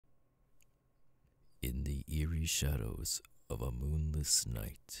In the eerie shadows of a moonless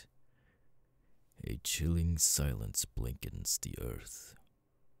night, a chilling silence blankens the earth.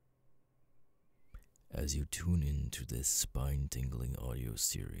 As you tune into this spine-tingling audio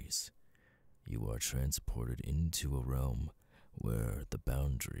series, you are transported into a realm where the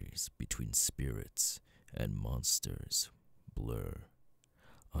boundaries between spirits and monsters blur,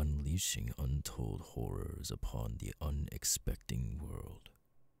 unleashing untold horrors upon the unexpecting world.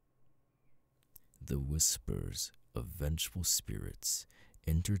 The whispers of vengeful spirits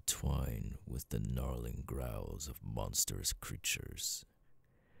intertwine with the gnarling growls of monstrous creatures.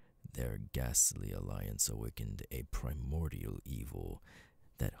 Their ghastly alliance awakened a primordial evil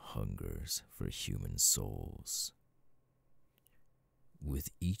that hungers for human souls. With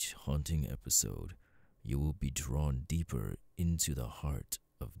each haunting episode, you will be drawn deeper into the heart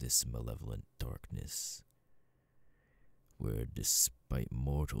of this malevolent darkness, where despite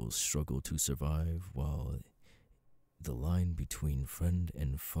mortals struggle to survive while the line between friend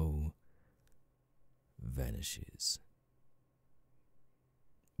and foe vanishes.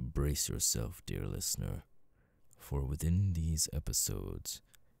 Brace yourself, dear listener, for within these episodes,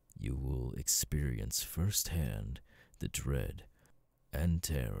 you will experience firsthand the dread and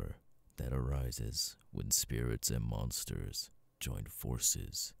terror that arises when spirits and monsters join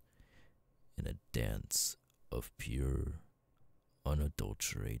forces in a dance of pure,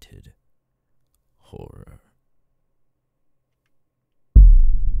 unadulterated horror.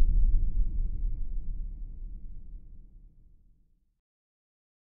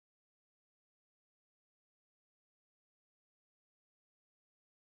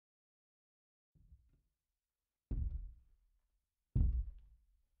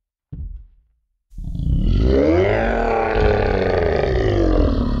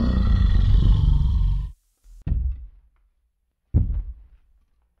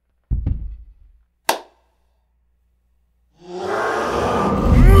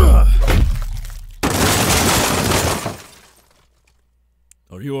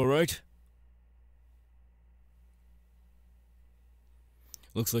 Are you alright?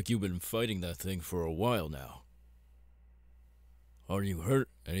 Looks like you've been fighting that thing for a while now. Are you hurt?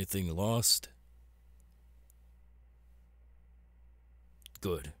 Anything lost?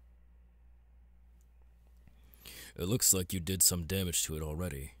 Good. It looks like you did some damage to it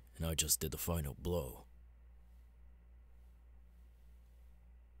already, and I just did the final blow.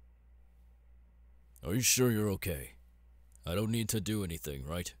 Are you sure you're okay? I don't need to do anything,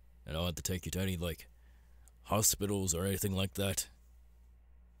 right? And I don't have to take you to any, hospitals or anything like that?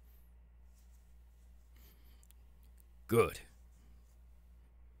 Good.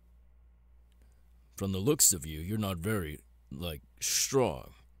 From the looks of you, you're not very,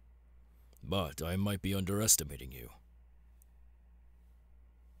 strong. But I might be underestimating you.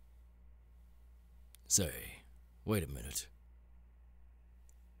 Say, wait a minute.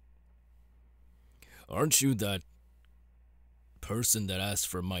 Aren't you that person that asked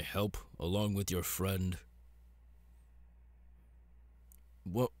for my help along with your friend?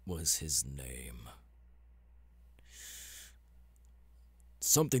 What was his name?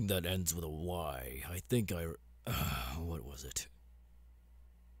 Something that ends with a Y. I think what was it?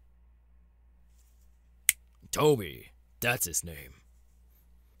 Toby. That's his name.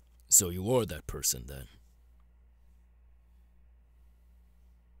 So you are that person then.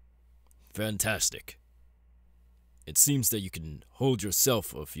 Fantastic. It seems that you can hold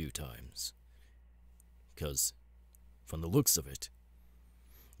yourself a few times. 'Cause, from the looks of it,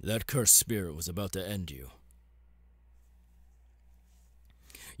 that cursed spirit was about to end you.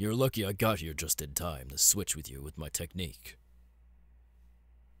 You're lucky I got here just in time to switch with you with my technique.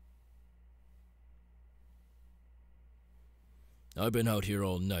 I've been out here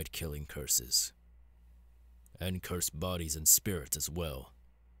all night killing curses. And cursed bodies and spirits as well.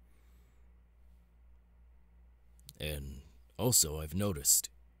 And also I've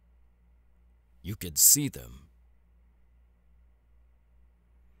noticed you can see them.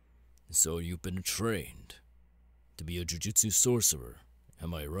 So you've been trained to be a jujutsu sorcerer,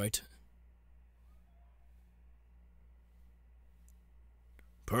 am I right?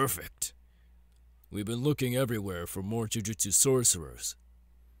 Perfect. We've been looking everywhere for more jujutsu sorcerers.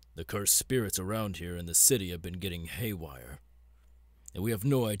 The cursed spirits around here in the city have been getting haywire, and we have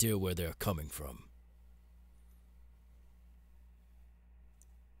no idea where they're coming from.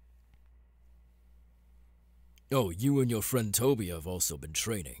 Oh, you and your friend Toby have also been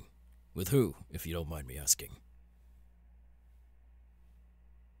training. With who, if you don't mind me asking?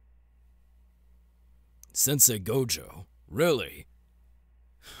 Sensei Gojo? Really?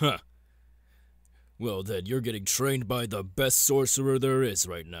 Huh. Well then, you're getting trained by the best sorcerer there is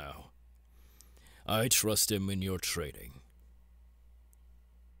right now. I trust him in your training.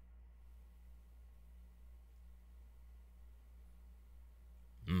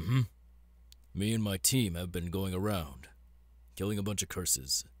 Mm-hmm. Me and my team have been going around, killing a bunch of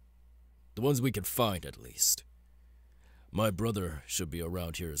curses. The ones we can find, at least. My brother should be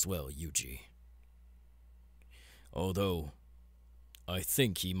around here as well, Yuji. Although, I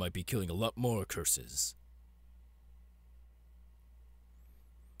think he might be killing a lot more curses.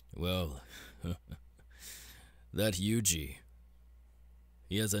 Well, that Yuji,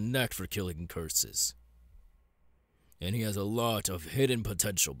 he has a knack for killing curses. And he has a lot of hidden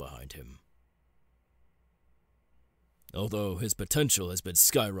potential behind him. Although his potential has been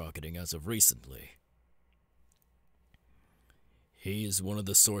skyrocketing as of recently. He is one of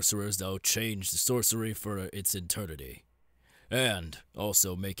the sorcerers that will change the sorcery for its eternity. And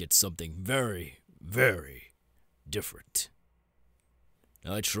also make it something very, very different.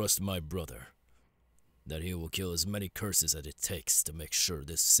 I trust my brother that he will kill as many curses as it takes to make sure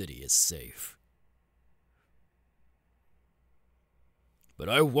this city is safe. But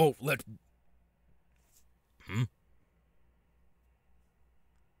I won't let...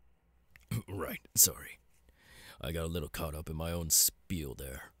 Right, sorry. I got a little caught up in my own spiel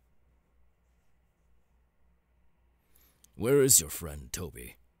there. Where is your friend,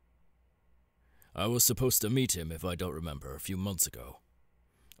 Toby? I was supposed to meet him, if I don't remember, a few months ago.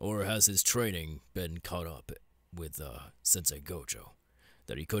 Or has his training been caught up with Sensei Gojo,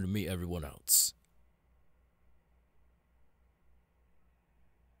 that he couldn't meet everyone else?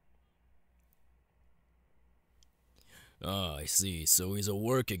 Ah, I see, so he's a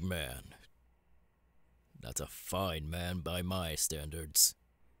working man. That's a fine man by my standards.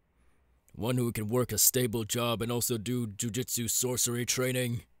 One who can work a stable job and also do jujutsu sorcery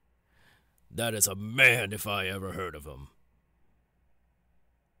training. That is a man if I ever heard of him.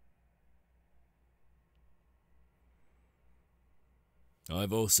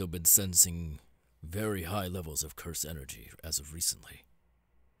 I've also been sensing very high levels of curse energy as of recently.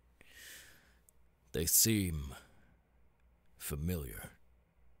 They seem familiar.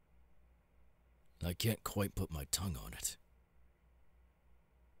 I can't quite put my tongue on it.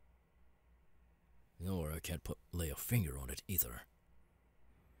 Nor I can't lay a finger on it either.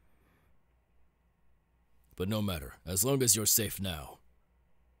 But no matter, as long as you're safe now.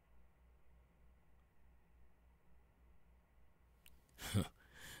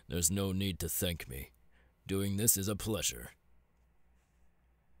 There's no need to thank me. Doing this is a pleasure.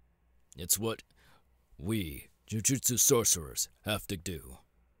 It's what we, jujutsu sorcerers, have to do.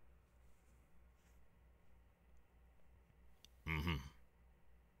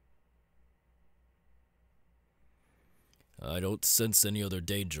 I don't sense any other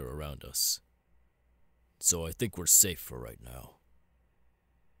danger around us. So I think we're safe for right now.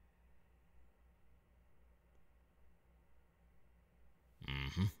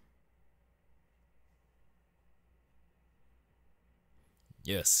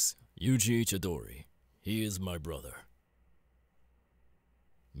 Yes, Yuji Chidori. He is my brother.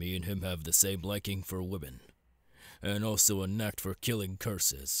 Me and him have the same liking for women, and also a knack for killing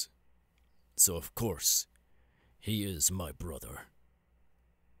curses. So of course, he is my brother.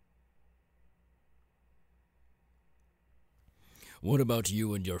 What about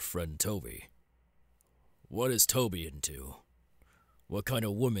you and your friend Toby? What is Toby into? What kind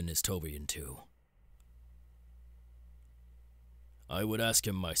of woman is Toby into? I would ask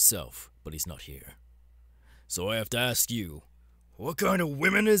him myself, but he's not here. So I have to ask you, what kind of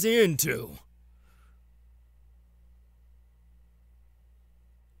women is he into?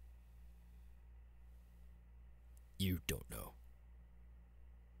 You don't know.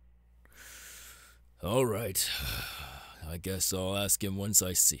 Alright, I guess I'll ask him once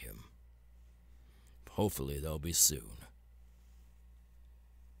I see him. Hopefully that'll be soon.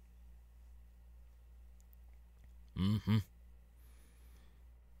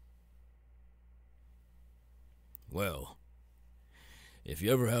 Well, if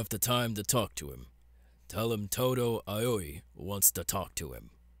you ever have the time to talk to him, tell him Todo Aoi wants to talk to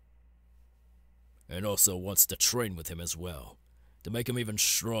him. And also wants to train with him as well, to make him even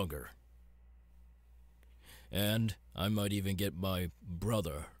stronger. And I might even get my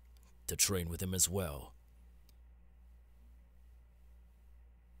brother to train with him as well.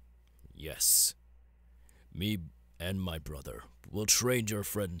 Yes, me and my brother will train your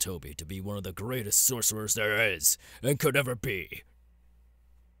friend Toby to be one of the greatest sorcerers there is, and could ever be.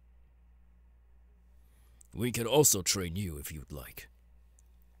 We can also train you if you'd like.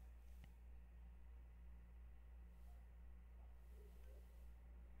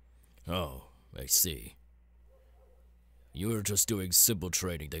 Oh, I see. You're just doing simple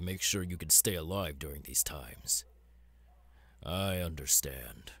training to make sure you can stay alive during these times. I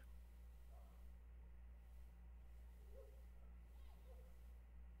understand.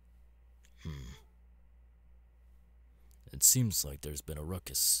 It seems like there's been a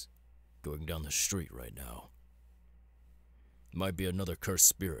ruckus going down the street right now. Might be another cursed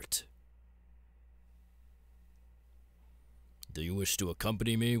spirit. Do you wish to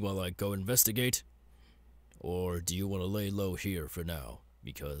accompany me while I go investigate? Or do you want to lay low here for now?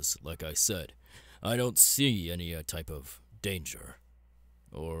 Because, like I said, I don't see any type of danger.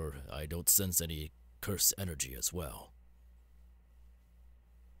 Or I don't sense any cursed energy as well.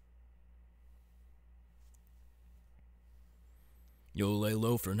 You'll lay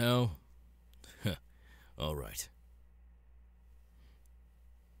low for now? Alright.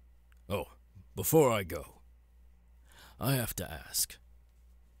 Oh, before I go, I have to ask.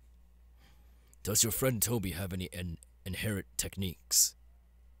 Does your friend Toby have any inherent techniques?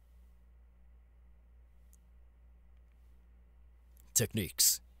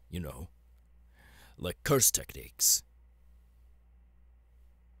 Techniques, you know. Like curse techniques.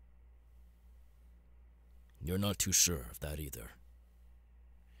 You're not too sure of that either.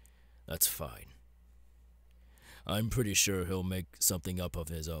 That's fine. I'm pretty sure he'll make something up of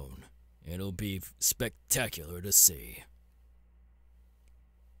his own. It'll be spectacular to see.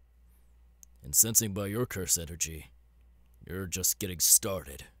 And sensing by your curse energy, you're just getting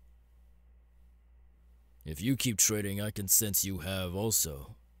started. If you keep trading, I can sense you have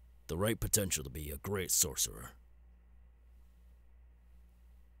also the right potential to be a great sorcerer.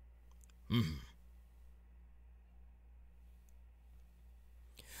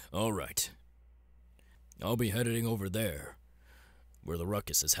 Alright. I'll be heading over there, where the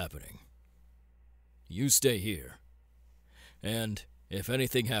ruckus is happening. You stay here. And, if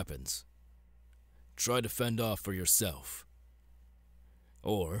anything happens, try to fend off for yourself.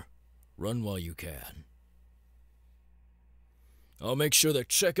 Or, run while you can. I'll make sure to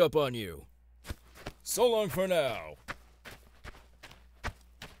check up on you. So long for now.